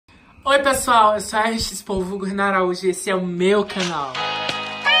Oi pessoal, eu sou a Rxpow, vulgo Araújo, e esse é o meu canal.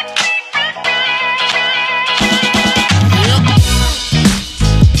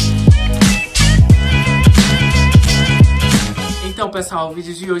 Então pessoal, o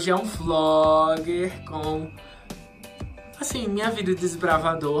vídeo de hoje é um vlog com, assim, minha vida de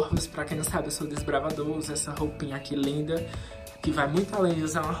desbravador. Pra quem não sabe, eu sou desbravador, uso essa roupinha aqui linda, que vai muito além de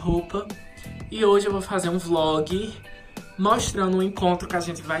usar uma roupa. E hoje eu vou fazer um vlog mostrando um encontro que a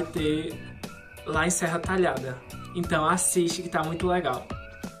gente vai ter lá em Serra Talhada. Então assiste que tá muito legal.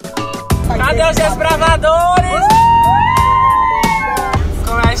 Cadê os desbravadores?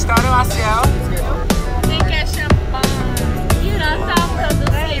 Com a história, o Maciel. Quem quer champanhe? Irã tá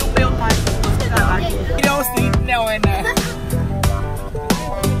produzindo. É, o meu pai. Criou sim, não é, né?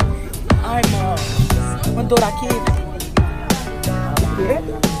 Ai, mano. Mandou aqui. O quê?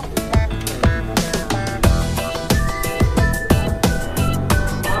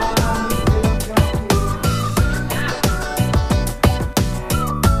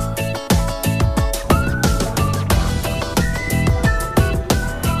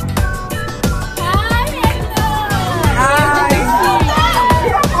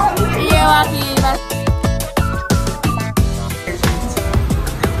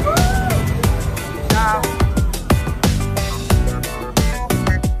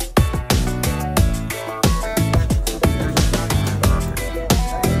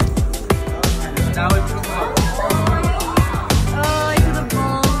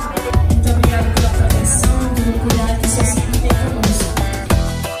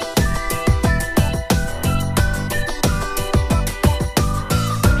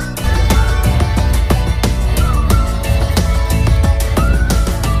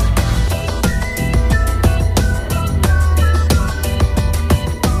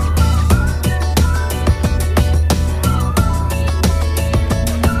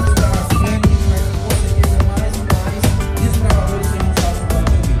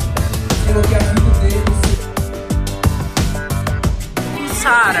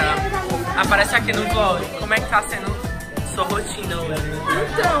 Aparece aqui no vlog. Como é que tá sendo sua rotina hoje?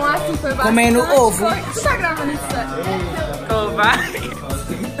 Então, assim foi bastante. Comendo ovo. Tu tá gravando isso? Tô, vai.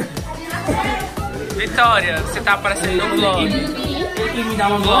 Vitória, você tá aparecendo no vlog. Me dá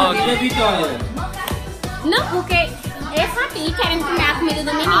um vlog. Vitória? Não, porque eu sabia querendo comer a comida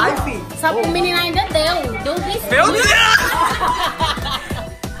do menino. Ai, filho. Só que o menino ainda deu biscoito. Meu Deus!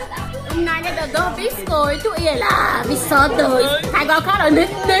 O menino ainda deu 2 biscoitos e ele, vi só 2. Tá igual o cara, nem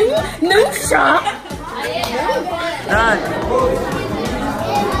chá.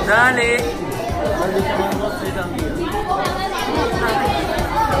 Dani.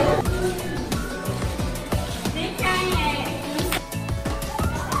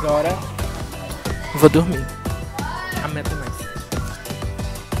 Agora vou dormir. A meta é mais.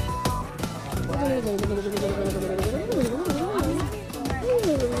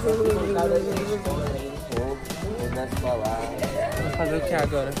 Vou fazer o que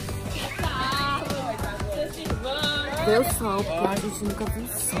agora? Ver o sol, porque a gente nunca viu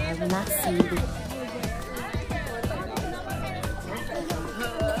sol nascido.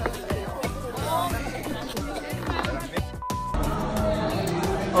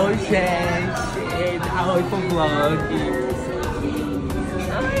 Oi, gente! Dá oi pro vlog!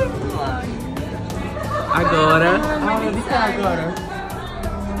 Agora... onde tá agora?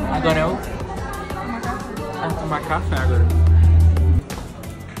 Agora é o... tomar café agora.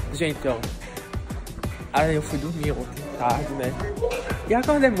 Gente, ó. Aí eu fui dormir ontem tarde, né? E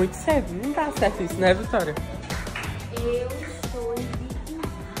acordei muito cedo. Não dá certo isso, né, Vitória? Eu estou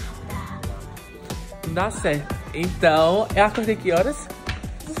indignada. Não dá certo. Então, eu acordei que horas?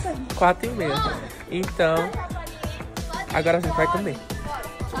 4h30. Então, agora a gente vai comer.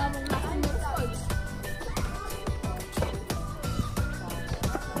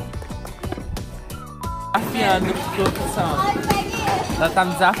 Desafiando corrupção. Ela tá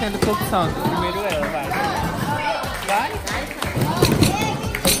me desafiando corrupção. Primeiro ela, vai. Vai?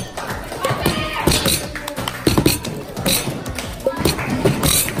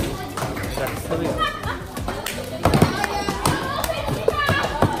 Agora sou eu.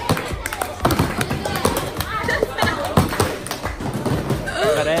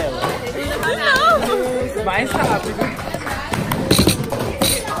 Agora é ela. Não! Mais rápido.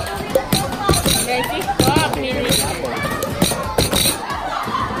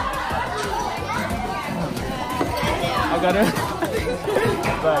 Agora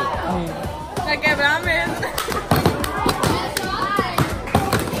vai. Vai quebrar mesmo.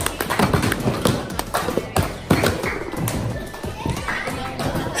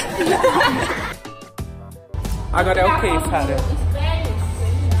 Agora é o que, Sara?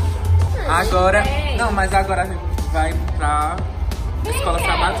 Agora, não, mas agora a gente vai pra escola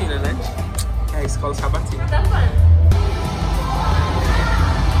sabatina, né? É, escola sabatina. Tá bom.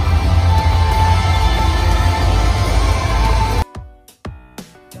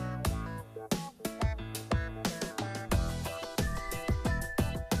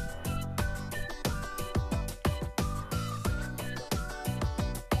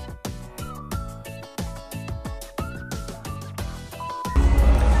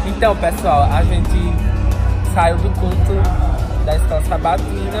 Então, pessoal, a gente saiu do culto da escola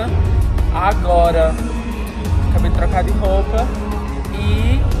sabatina. Agora, acabei de trocar de roupa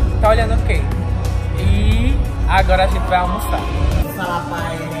e tá olhando o quê? E agora a gente vai almoçar. Vou falar pra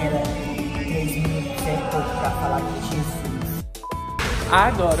ela 3.100 e pouco pra falar que Jesus.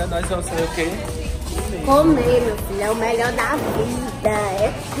 Agora nós vamos fazer o quê? Comer, meu filho, é o melhor da vida.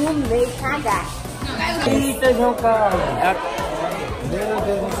 É comer e cagar. Eita, João Carlos. Meu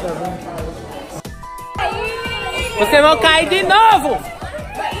Deus do céu. Vocês vão cair de novo!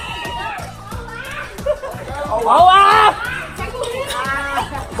 Olá!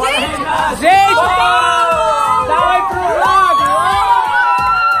 Gente! Sai pro lado!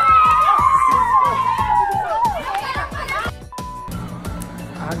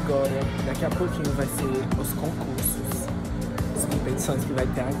 Agora, daqui a pouquinho vai ser os concursos, as competições que vai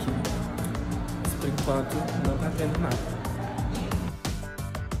ter aqui. Mas por enquanto não tá tendo nada.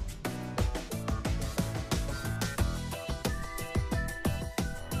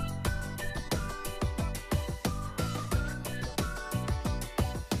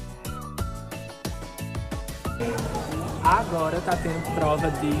 Agora tá tendo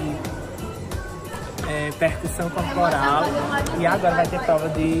prova de percussão corporal e agora vai ter prova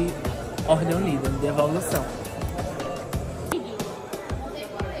de ordem unida, de evolução.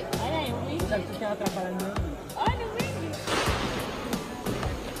 Olha aí, o vídeo. Sabe o que ela atrapalha no meu vídeo? Olha o vídeo.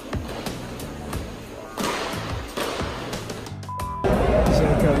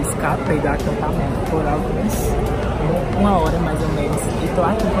 Gente, eu escapei do acampamento por alguns, uma hora mais ou menos, e tô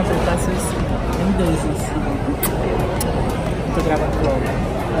aqui com essas lindezas. Tô gravando vlog.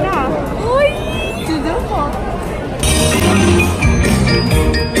 Oi, tudo bom?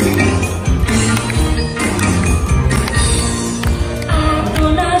 A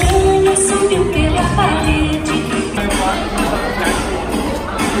dona aranha subiu pela parede.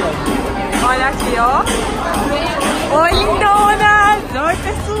 Olha aqui, ó. Oi, lindonas! Oi,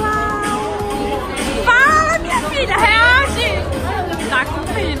 pessoal! Fala, minha filha! Reage! Tá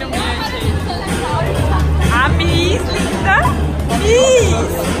comendo, minha gente. A Miss, linda!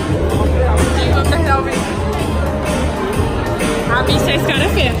 Miss! Vamos terminar o vídeo. A Miss fez cara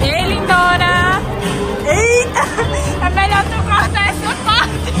feia. Ei, lindona! Eita! É melhor tu cortar essa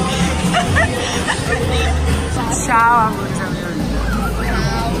parte. Tchau, amores, a minha vida.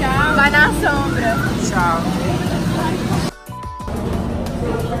 Tchau. Vai na sombra. Tchau.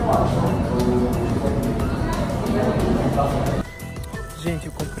 Gente,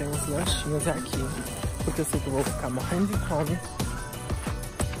 eu comprei uns lanchinhos aqui, porque eu sei que eu vou ficar morrendo de fome.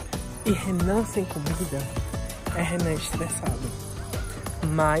 E Renan sem comida é Renan estressado,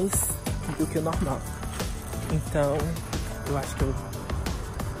 mais do que o normal. Então, eu acho que eu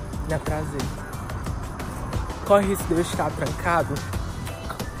me atrasei. Corre risco de eu estar trancado,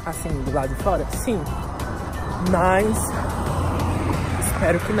 assim, do lado de fora? Sim, mas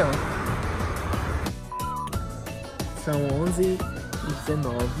espero que não. São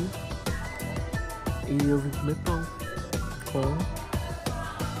 11h19 e eu vim comer pão com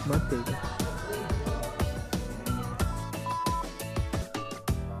manteiga.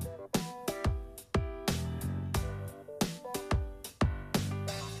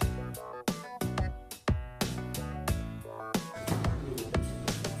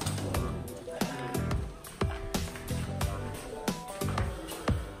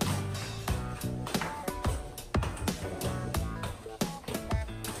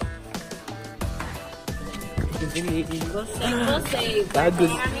 Você. Da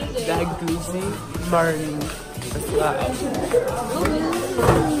Glizzy Morning, pessoal.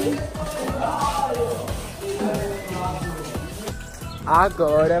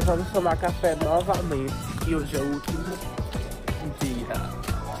 Agora vamos tomar café novamente, que hoje é o último dia.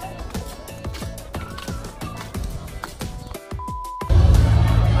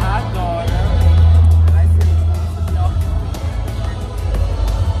 Agora vai ser o curso de ordem.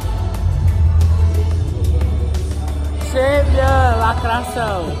 Chega,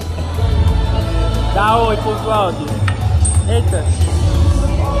 lacração. Dá oi pro vlog. Eita.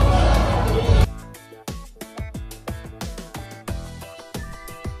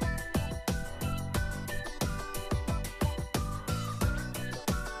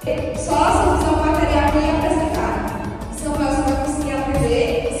 Só se eu usar o material que eu ia apresentar. Senão você vai conseguir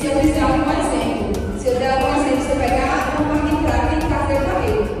aprender se eu fizer algum exemplo. Se eu der algum exemplo, você pegar uma parte de prática e fazer para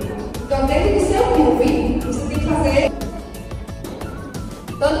ele. Então, dentro do seu movie, você tem que fazer.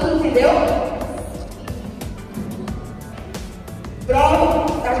 Todo mundo entendeu? Prova.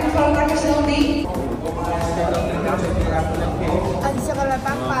 A gente falou da questão de. A gente agora vai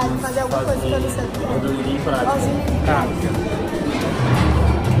pra fase, fazer alguma coisa que eu não sei o que é. Tá.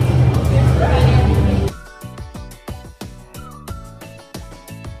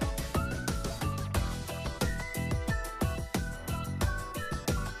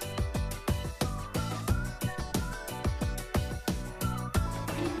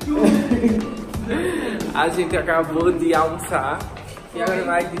 A gente acabou de almoçar e agora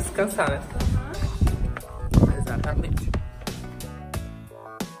vai descansar, né? Exatamente.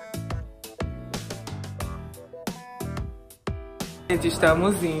 Gente,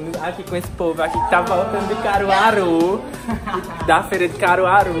 estamos indo aqui com esse povo aqui que tá voltando de Caruaru, da feira de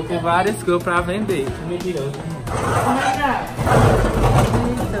Caruaru, com várias coisas pra vender.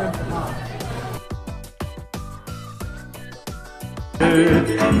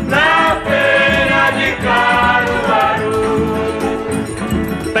 Na feira de Caruaru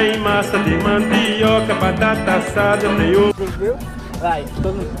tem massa de mandioca, batata assada, tem ovo. Viu? Vai,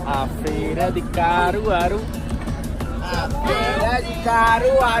 todo mundo. A feira de Caruaru. A feira de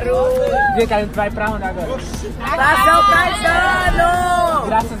Caruaru. Vê que a gente vai pra onde agora? Pra São Caetano!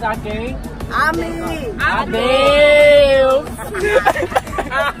 Graças a quem? A mim! Adeus!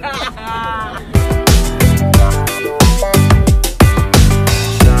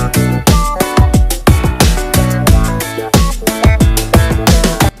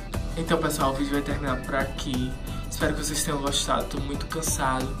 Então, pessoal, o vídeo vai terminar por aqui. Espero que vocês tenham gostado. Tô muito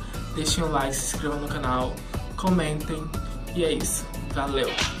cansado. Deixem um like, se inscrevam no canal, comentem. E é isso. Valeu!